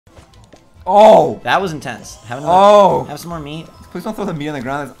Oh! That was intense. Have some more meat. Please don't throw the meat on the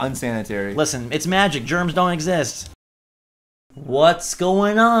ground. That's unsanitary. Listen, it's magic. Germs don't exist. What's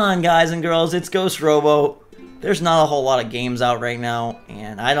going on, guys and girls? It's GhostRobo. There's not a whole lot of games out right now,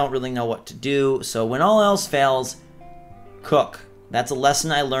 and I don't really know what to do. So when all else fails, cook. That's a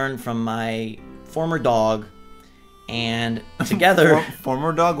lesson I learned from my former dog. And together...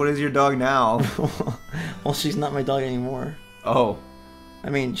 Former dog? What is your dog now? Well, she's not my dog anymore. Oh. I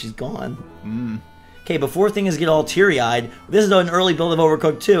mean, she's gone. Okay, before things get all teary-eyed, this is an early build of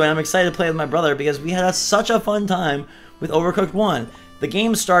Overcooked 2, and I'm excited to play with my brother because we had such a fun time with Overcooked 1. The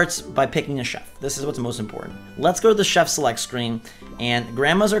game starts by picking a chef. This is what's most important. Let's go to the chef select screen, and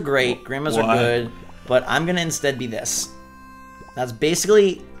grandmas are great, grandmas are good, but I'm going to instead be this. That's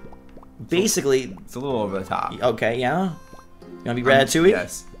basically... It's a little over the top. Okay, yeah? You want to be Ratatouille?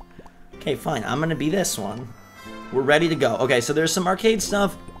 Yes. Okay, fine. I'm going to be this one. We're ready to go. Okay, so there's some arcade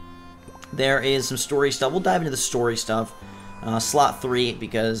stuff. There is some story stuff. We'll dive into the story stuff. Slot 3,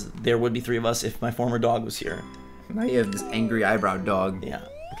 because there would be 3 of us if my former dog was here. Now you have this angry eyebrow dog. Yeah.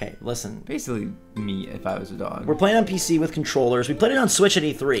 Okay, listen. Basically me if I was a dog. We're playing on PC with controllers. We played it on Switch at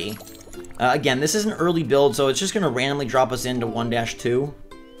E3. Again, this is an early build, so it's just going to randomly drop us into 1-2.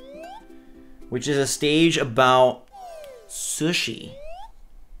 Which is a stage about sushi.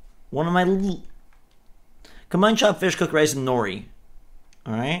 One of my... Combined chopped fish, cooked rice, and nori.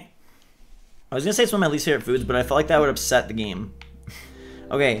 Alright? I was going to say it's one of my least favorite foods, but I felt like that would upset the game.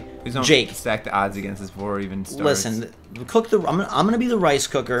 Okay, Please don't Jake. stack the odds against this before it even starts. Listen, I'm gonna be the rice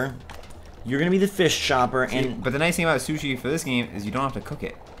cooker. You're gonna be the fish chopper, and... But the nice thing about sushi for this game is you don't have to cook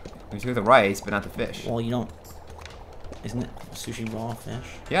it. You cook the rice, but not the fish. Well, you don't... Isn't it sushi raw fish?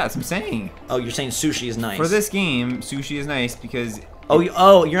 Yeah, that's what I'm saying. Oh, you're saying sushi is nice. For this game, sushi is nice because...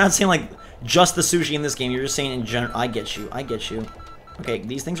 Oh, you're not saying, like, just the sushi in this game. You're just saying in general... I get you. I get you. Okay,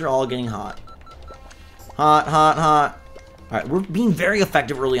 these things are all getting hot. Hot, hot, hot. Alright, we're being very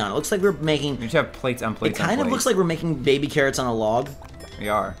effective early on. It looks like we're making... We just have plates on plates It kind of looks like we're making baby carrots on a log. We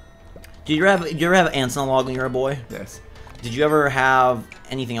are. Did you ever have ants on a log when you were a boy? Yes. Did you ever have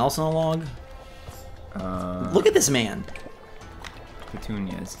anything else on a log? Look at this man.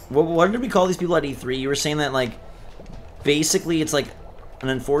 Petunias. What did we call these people at E3? You were saying that, like, basically it's like an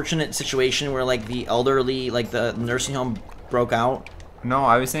unfortunate situation where, like, the elderly, like, the nursing home broke out. No,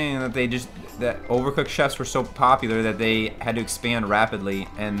 I was saying that that Overcooked chefs were so popular that they had to expand rapidly,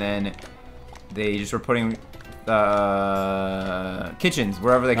 and then they just were putting kitchens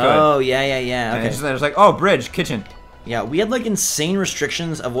wherever they could. Oh, yeah. And Okay. it was like, oh, bridge, kitchen. Yeah, we had, like, insane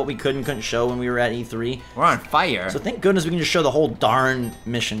restrictions of what we could and couldn't show when we were at E3. We're on fire. So thank goodness we can just show the whole darn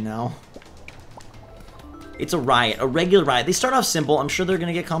mission now. It's a riot, a regular riot. They start off simple. I'm sure they're going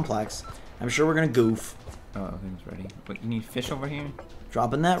to get complex. I'm sure we're going to goof. Oh, thing's ready. What, you need fish over here?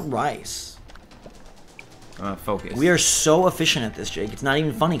 Dropping that rice. Focus. We are so efficient at this, Jake. It's not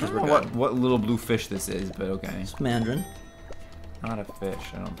even funny because we're good. What little blue fish this is, but okay. It's mandarin. Not a fish,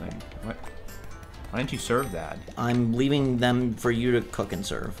 I don't think. What? Why didn't you serve that? I'm leaving them for you to cook and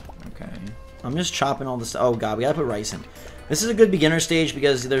serve. Okay. I'm just chopping all this. Oh god, we gotta put rice in. This is a good beginner stage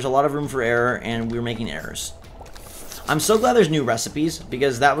because there's a lot of room for error and we're making errors. I'm so glad there's new recipes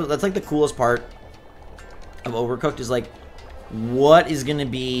because that's like the coolest part of Overcooked is like what is gonna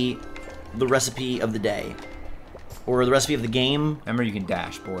be the recipe of the day or the recipe of the game. Remember, you can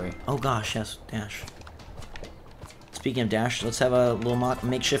dash, boy. Oh gosh, yes, dash. Speaking of dash, let's have a little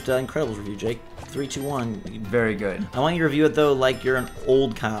makeshift Incredibles review, Jake. 3, 2, 1. Very good. I want you to review it though like you're an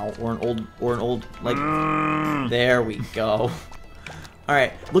old cow or an old like. There we go. All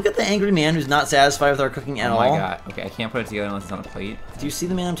right, look at the angry man who's not satisfied with our cooking at all. Oh my god. Okay, I can't put it together unless it's on a plate. Do you see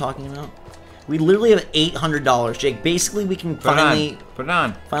the man I'm talking about? We literally have $800, Jake. Basically, we can finally put it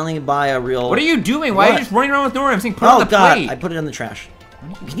on. Finally buy a real. What are you doing? Why are you just running around with Nora? I'm saying put it on the god, plate. I put it in the trash.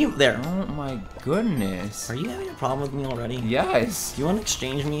 Can you there? Oh my goodness. Are you having a problem with me already? Yes. Do you want to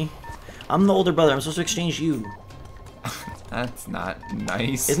exchange me? I'm the older brother. I'm supposed to exchange you. That's not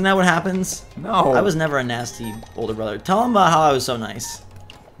nice. Isn't that what happens? No. I was never a nasty older brother. Tell him about how I was so nice.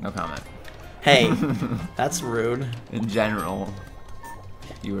 No comment. Hey, that's rude. In general,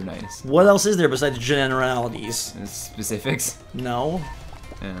 you were nice. What else is there besides generalities? Specifics? No.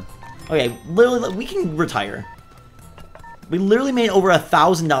 Yeah. Okay, literally, we can retire. We literally made over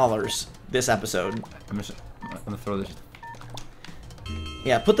 $1,000 this episode. I'm gonna throw this.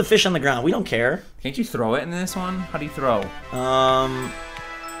 Yeah, put the fish on the ground. We don't care. Can't you throw it in this one? How do you throw? The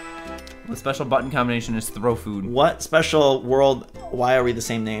special button combination is throw food. What special world? Why are we the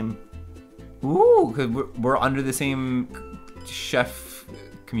same name? Ooh, because we're under the same chef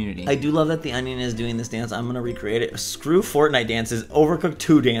community. I do love that the onion is doing this dance. I'm gonna recreate it. Screw Fortnite dances. Overcooked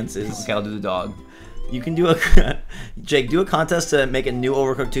 2 dances. Okay, I'll do the dog. You can do a Jake. Do a contest to make a new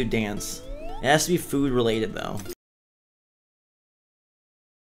Overcooked 2 dance. It has to be food related though.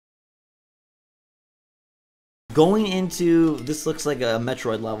 Going into this looks like a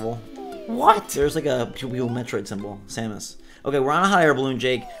Metroid level. What? There's like a wheel Metroid symbol. Samus. Okay, we're on a hot air balloon,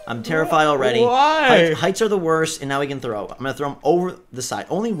 Jake. I'm terrified already. Why? Heights are the worst, and now we can throw. I'm gonna throw them over the side.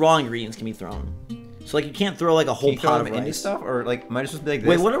 Only raw ingredients can be thrown. So like you can't throw like a whole pot of rice. Into stuff, or like might as well be like this.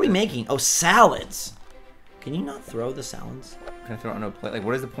 Wait, what are we making? Oh, salads. Can you not throw the salads? Can I throw it on a plate? Like,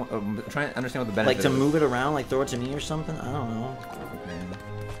 what is the point? I'm trying to understand what the benefit Like to is. move it around, like throw it to me or something? I don't know. Man.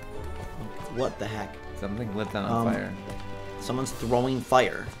 What the heck? Something lit on fire. Someone's throwing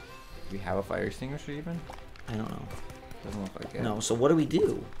fire. Do we have a fire extinguisher even? I don't know. Doesn't look like it. No, so what do we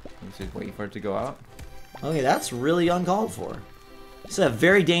do? We just wait for it to go out. Okay, that's really uncalled for. This is a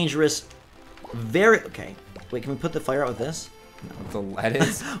very dangerous, okay. Wait, can we put the fire out with this? With the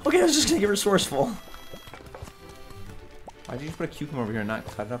lettuce? Okay, I was just gonna get resourceful. Why'd you just put a cucumber over here and not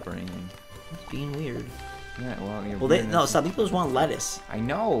cut it up or anything? It's being weird. Yeah, well, you're No, stop. People just want lettuce. I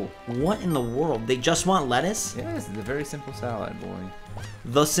know. What in the world? They just want lettuce? Yes, it's a very simple salad, boy.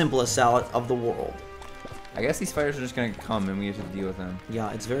 The simplest salad of the world. I guess these fires are just gonna come and we have to deal with them.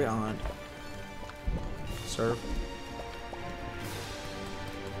 Yeah, it's very odd. Serve.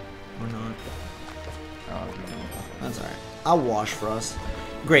 Or not. Oh, That's alright. I'll wash for us.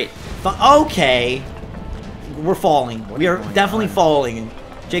 Great. Okay. We're falling. We are definitely falling.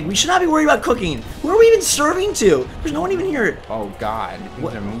 Jake, we should not be worried about cooking. Who are we even serving to? There's no one even here. oh God,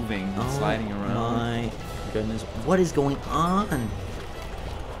 things are moving, sliding around. My goodness. What is going on?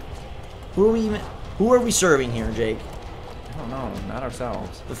 Who are we serving here, Jake? I don't know, not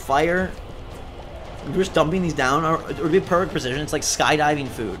ourselves. The fire? We're just dumping these down? Or it would be perfect precision. It's like skydiving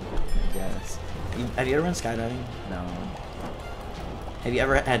food. Yes. Have you ever been skydiving? No. Have you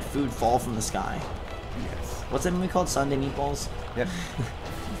ever had food fall from the sky? Yes. What's that movie called? Sunday Meatballs? Yep.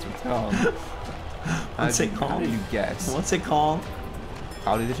 That's what it's called. What's it called? How did you guess? What's it called?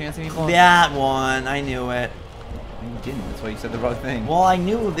 Cloudy the Chance of Meatballs? That one. I knew it. No, you didn't. That's why you said the wrong thing. Well, I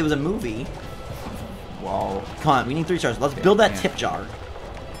knew it was a movie. Wow. Come on, we need 3 stars. Let's build that tip jar.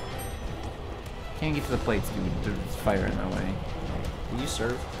 Can't get to the plates, dude. There's fire in my way. Will you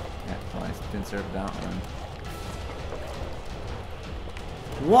serve? Yeah, well, I didn't serve that one.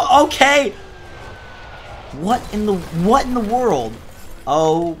 What? Okay. What in the world?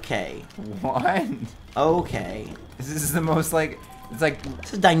 Okay. What? Okay. This is the most like it's like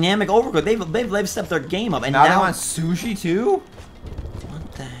This is dynamic overcooked. They've stepped their game up, and now now they want sushi too?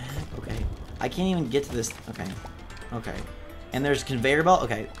 What the heck? Okay. I can't even get to this. Okay. Okay. And there's a conveyor belt.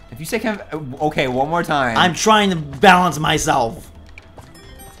 Okay. If you say okay, one more time. I'm trying to balance myself.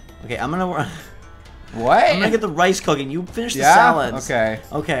 Okay, I'm gonna get the rice cooking. You finish the salads. Okay.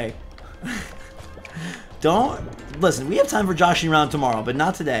 Okay. Don't listen. We have time for joshing around tomorrow, but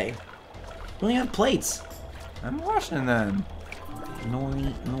not today. We only have plates. I'm washing them.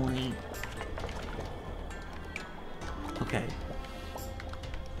 Nori. Okay.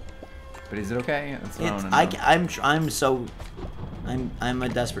 But is it okay? That's what I wanna know. I'm a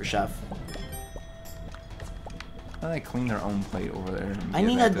desperate chef. How do they clean their own plate over there? I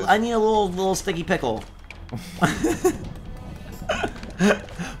need a little sticky pickle.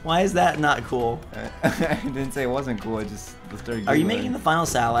 Why is that not cool? I didn't say it wasn't cool. I just started. Are you making the final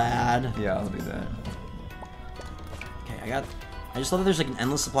salad? Yeah, I'll do that. Okay, I just love that there's like an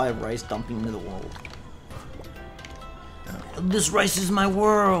endless supply of rice dumping into the world. Oh. This rice is my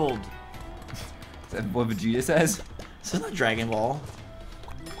world. Is that what Vegeta says? This is not Dragon Ball.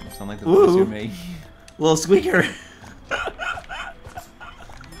 You sound like the voice you make. Little squeaker.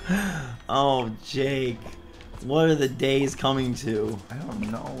 Oh, Jake. What are the days coming to? I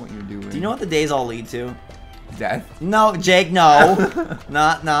don't know what you're doing. Do you know what the days all lead to? Death? No, Jake, no.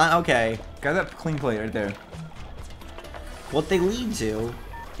 not okay. Got that clean plate right there. What they lead to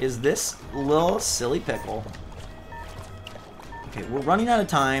is this little silly pickle. Okay, we're running out of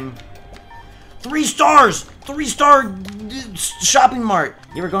time. 3 stars! 3-star shopping mart.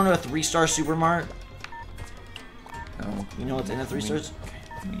 You ever gone to a 3-star supermart? No. You know what's in a 3 stars?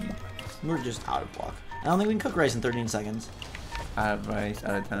 Okay. We're just out of luck. I don't think we can cook rice in 13 seconds. Out of rice,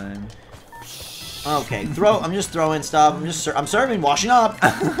 out of time. Okay, I'm just throwing stuff. I'm serving, washing up.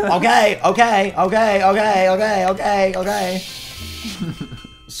 Okay.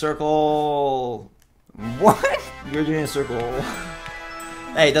 Circle. What? You're doing a circle.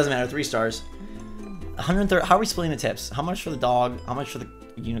 Hey, it doesn't matter. 3 stars. 130. How are we splitting the tips? How much for the dog? How much for the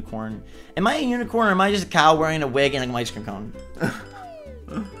unicorn? Am I a unicorn or am I just a cow wearing a wig and an ice cream cone?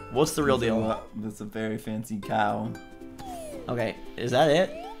 What's the real deal? That's a very fancy cow. Okay, is that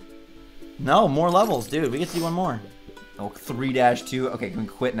it? No, more levels, dude. We get to do one more. Oh, 3-2. Okay, can we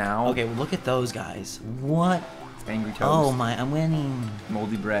quit now? Okay, well, look at those guys. What? Angry Toast. Oh my, I'm winning.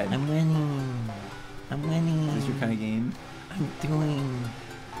 Moldy bread. I'm winning. I'm winning. Is this your kind of game? I'm doing.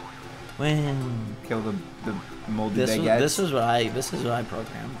 Win. Kill the moldy baguettes. This is what I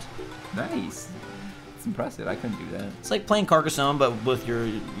programmed. Nice. It's impressive. I couldn't do that. It's like playing Carcassonne, but with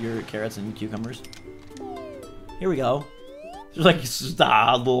your carrots and cucumbers. Here we go. There's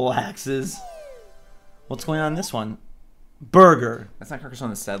like little axes. What's going on in this one? Burger. That's not Carcassonne,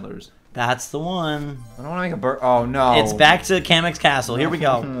 the Settlers. That's the one. I don't want to make a burger. Oh no. It's back to Kamek's Castle. Here we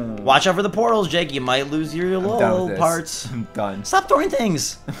go. Watch out for the portals, Jake. You might lose your little parts. I'm done. Stop throwing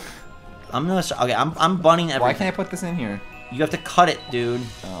things. I'm bunning everything. Why can't I put this in here? You have to cut it, dude.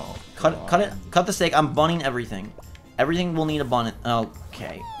 Oh. Cut it. Cut the steak. I'm bunning everything. Everything will need a bun.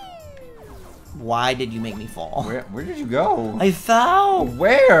 Okay. Why did you make me fall? Where did you go? I fell.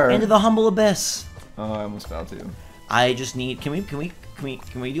 Where? Into the humble abyss. Oh, I almost fell too. I just need. Can we do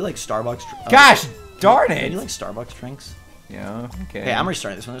like Starbucks? Gosh, darn Can we it! do like Starbucks drinks? Yeah. Okay. Okay, I'm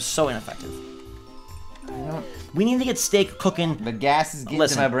restarting this one. It's so ineffective. I don't. We need to get steak cooking. The gas is getting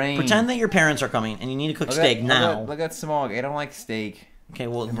Listen, to my brain. pretend that your parents are coming and you need to cook steak now. Look at Smog. I don't like steak. Okay,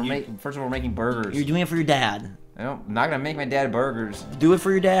 well, First of all, we're making burgers. you're doing it for your dad. I'm not gonna make my dad burgers. Do it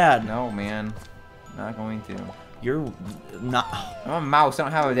for your dad. No, man. Not going to. You're not. I'm a mouse. I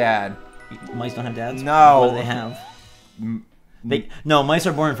don't have a dad. Mice don't have dads? No. What do they have? No, mice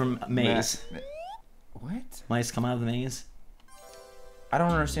are born from maize. What? Mice come out of the maze. I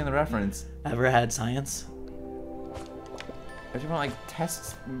don't understand the reference. Ever had science? Are you want like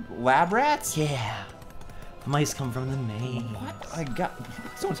test lab rats? Yeah. Mice come from the maze. What? I got.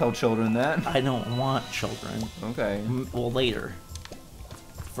 Please don't tell children that. I don't want children. Okay. Well, later.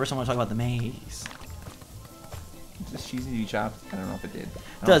 First, I want to talk about the maze. Does cheese need to be chopped? I don't know if it did.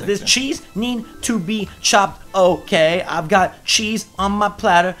 Does this cheese need to be chopped? Okay, I've got cheese on my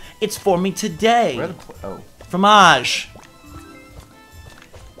platter. It's for me today. Where are the Fromage.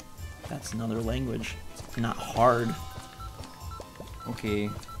 That's another language. It's not hard. Okay.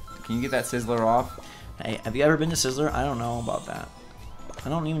 Can you get that sizzler off? Hey, have you ever been to Sizzler? I don't know about that. I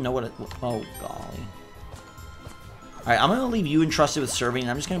don't even know what it... Oh, golly. Alright, I'm going to leave you entrusted with serving,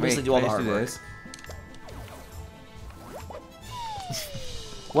 and I'm just going to basically do all the hard work.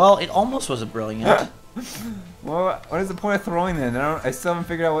 Well, it almost was a brilliant. Well, what is the point of throwing then? I still haven't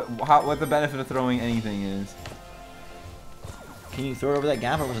figured out what the benefit of throwing anything is. Can you throw it over that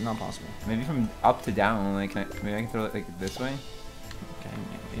gap, or was it not possible? Maybe from up to down. Like, maybe I can throw it like this way. Okay,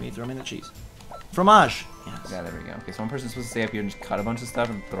 maybe throw me the cheese. Fromage. Yes. Yeah, there we go. Okay, so one person's supposed to stay up here and just cut a bunch of stuff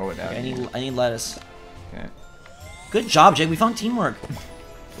and throw it down. Okay, I need lettuce. Okay. Good job, Jake. We found teamwork.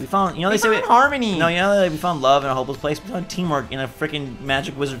 We found, you know, they say harmony. No, you know, we found love in a hopeless place. We found teamwork in a freaking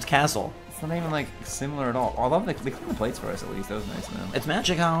magic wizard's castle. It's not even like similar at all. Oh, I love they cleaned the plates for us at least. That was nice to know. It's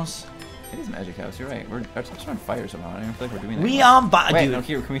Magic House. It is Magic House. You're right. Our top's on fire somehow. I don't even feel like we're doing that. We Wait, dude. no,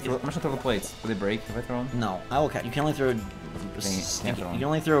 here. Can we throw? I'm just gonna throw the plates. Will they break if I throw them? No, I will. You can only throw. You can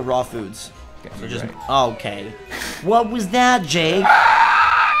only throw raw foods. Okay, So just right. okay. What was that, Jake?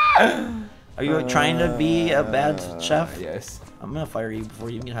 Are you trying to be a bad chef? Yes. I'm gonna fire you before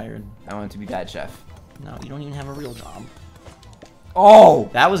you even get hired. I want to be bad chef. No, you don't even have a real job. Oh!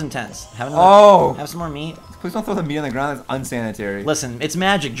 That was intense. Have some more meat. Please don't throw the meat on the ground. That's unsanitary. Listen, it's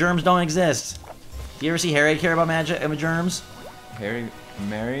magic. Germs don't exist. Do you ever see Harry care about magic and germs? Harry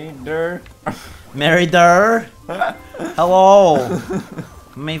married her? Married her? Hello.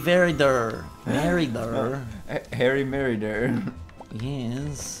 Married her. Married her. Harry married her.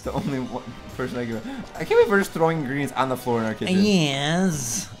 Yes. The only one person I can. I can't believe we're just throwing ingredients on the floor in our kitchen.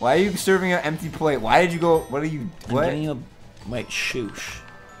 Yes. Why are you serving an empty plate? Why did you go? What are you? What? I'm giving you a. Wait, shoosh.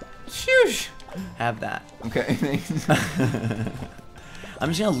 Shoosh. Have that. Okay, thanks. I'm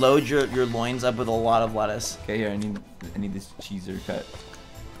just gonna load your loins up with a lot of lettuce. Okay, here I need this cheeser cut.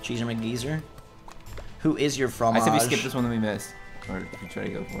 Cheeser McGeezer. Who is your fromage? I said we skip this one that we missed. Or if we try to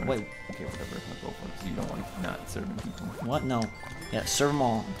go for it. Wait. Okay, whatever. I'll go for it. So you don't like not serving people. What? No. Yeah, serve them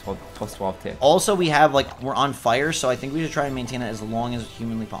all. 12 plus 12 tick. Also, we're on fire, so I think we should try and maintain it as long as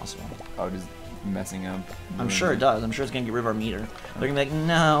humanly possible. Oh, just messing up. I'm sure it does. I'm sure it's gonna get rid of our meter. They're gonna be like,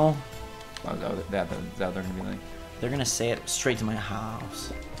 no. Oh, that they're gonna be like. They're gonna say it straight to my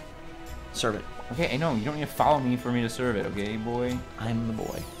house. Serve it. Okay, I know. You don't need to follow me for me to serve it, okay, boy? I'm the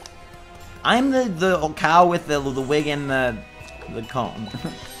boy. I'm the cow with the wig and the cone.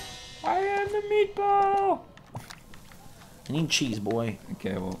 I am the meatball! I need cheese, boy.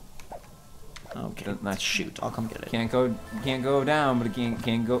 Okay, well. Okay. Not Shoot, I'll come get it. Can't go down, but it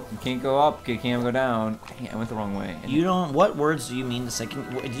can't go up. It can't go down. I went the wrong way. You don't. What words do you mean to say?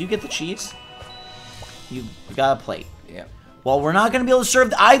 Did you get the cheese? You got a plate. Yeah. Well, we're not gonna be able to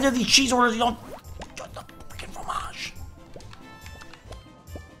serve either of these cheese orders. You don't. Shut the freaking fromage.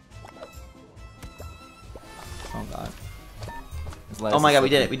 Oh god. Oh my god, we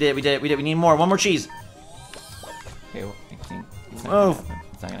did it. We did it. We did it. We did it. We need more. One more cheese. Okay, well, it's Move.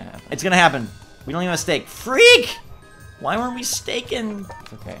 It's not gonna happen. It's gonna happen. We don't even have a steak. Freak! Why weren't we staking?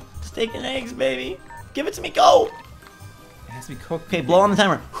 It's okay. Steak and eggs, baby. Give it to me. Go. It has to be cooked. Okay, blow on the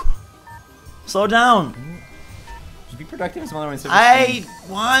timer. Slow down. Just be productive as well. It's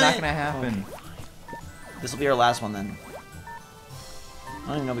want not gonna happen. Okay. This will be our last one then. I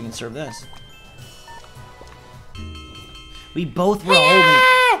don't even know if we can serve this. We both were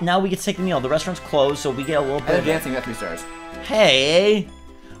holding. Now we get to take the meal. The restaurant's closed, so we get a little bit. Advancing got 3 stars. Hey,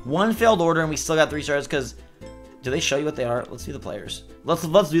 1 failed order and we still got 3 stars because. Do they show you what they are? Let's do the players. Let's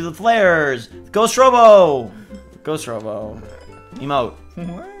do the players. GhostRobo. GhostRobo. Emote.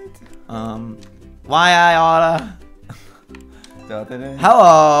 What? Why I oughta. Hello.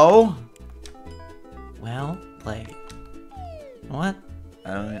 Hello. Well played. What?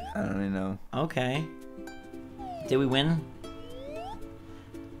 I don't even know. Okay. Did we win?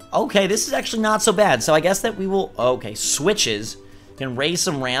 Okay, this is actually not so bad. So I guess that we will. Okay, switches. Can raise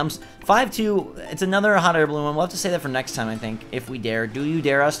some Rams. 5-2. It's another hot air balloon one. We'll have to say that for next time, I think, if we dare. Do you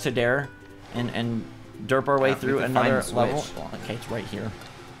dare us to dare and derp our way through another level? Well, okay, it's right here.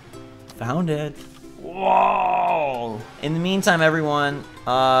 Found it. Whoa! In the meantime, everyone,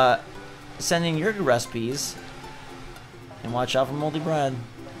 send in your recipes and watch out for moldy bread.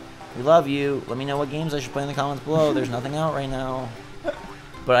 We love you. Let me know what games I should play in the comments below. There's nothing out right now,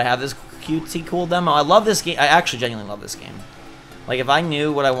 but I have this cutesy cool demo. I love this game. I actually genuinely love this game. Like, if I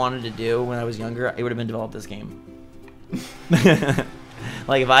knew what I wanted to do when I was younger, it would have been developed this game.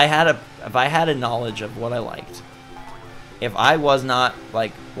 Like, if I had a knowledge of what I liked, if I was not,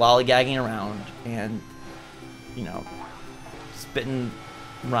 like, lollygagging around and, you know, spitting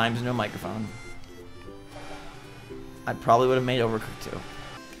rhymes into a microphone, I probably would have made Overcooked too.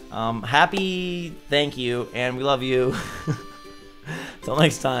 Happy, thank you, and we love you. Till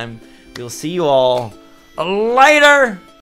next time, we'll see you all later!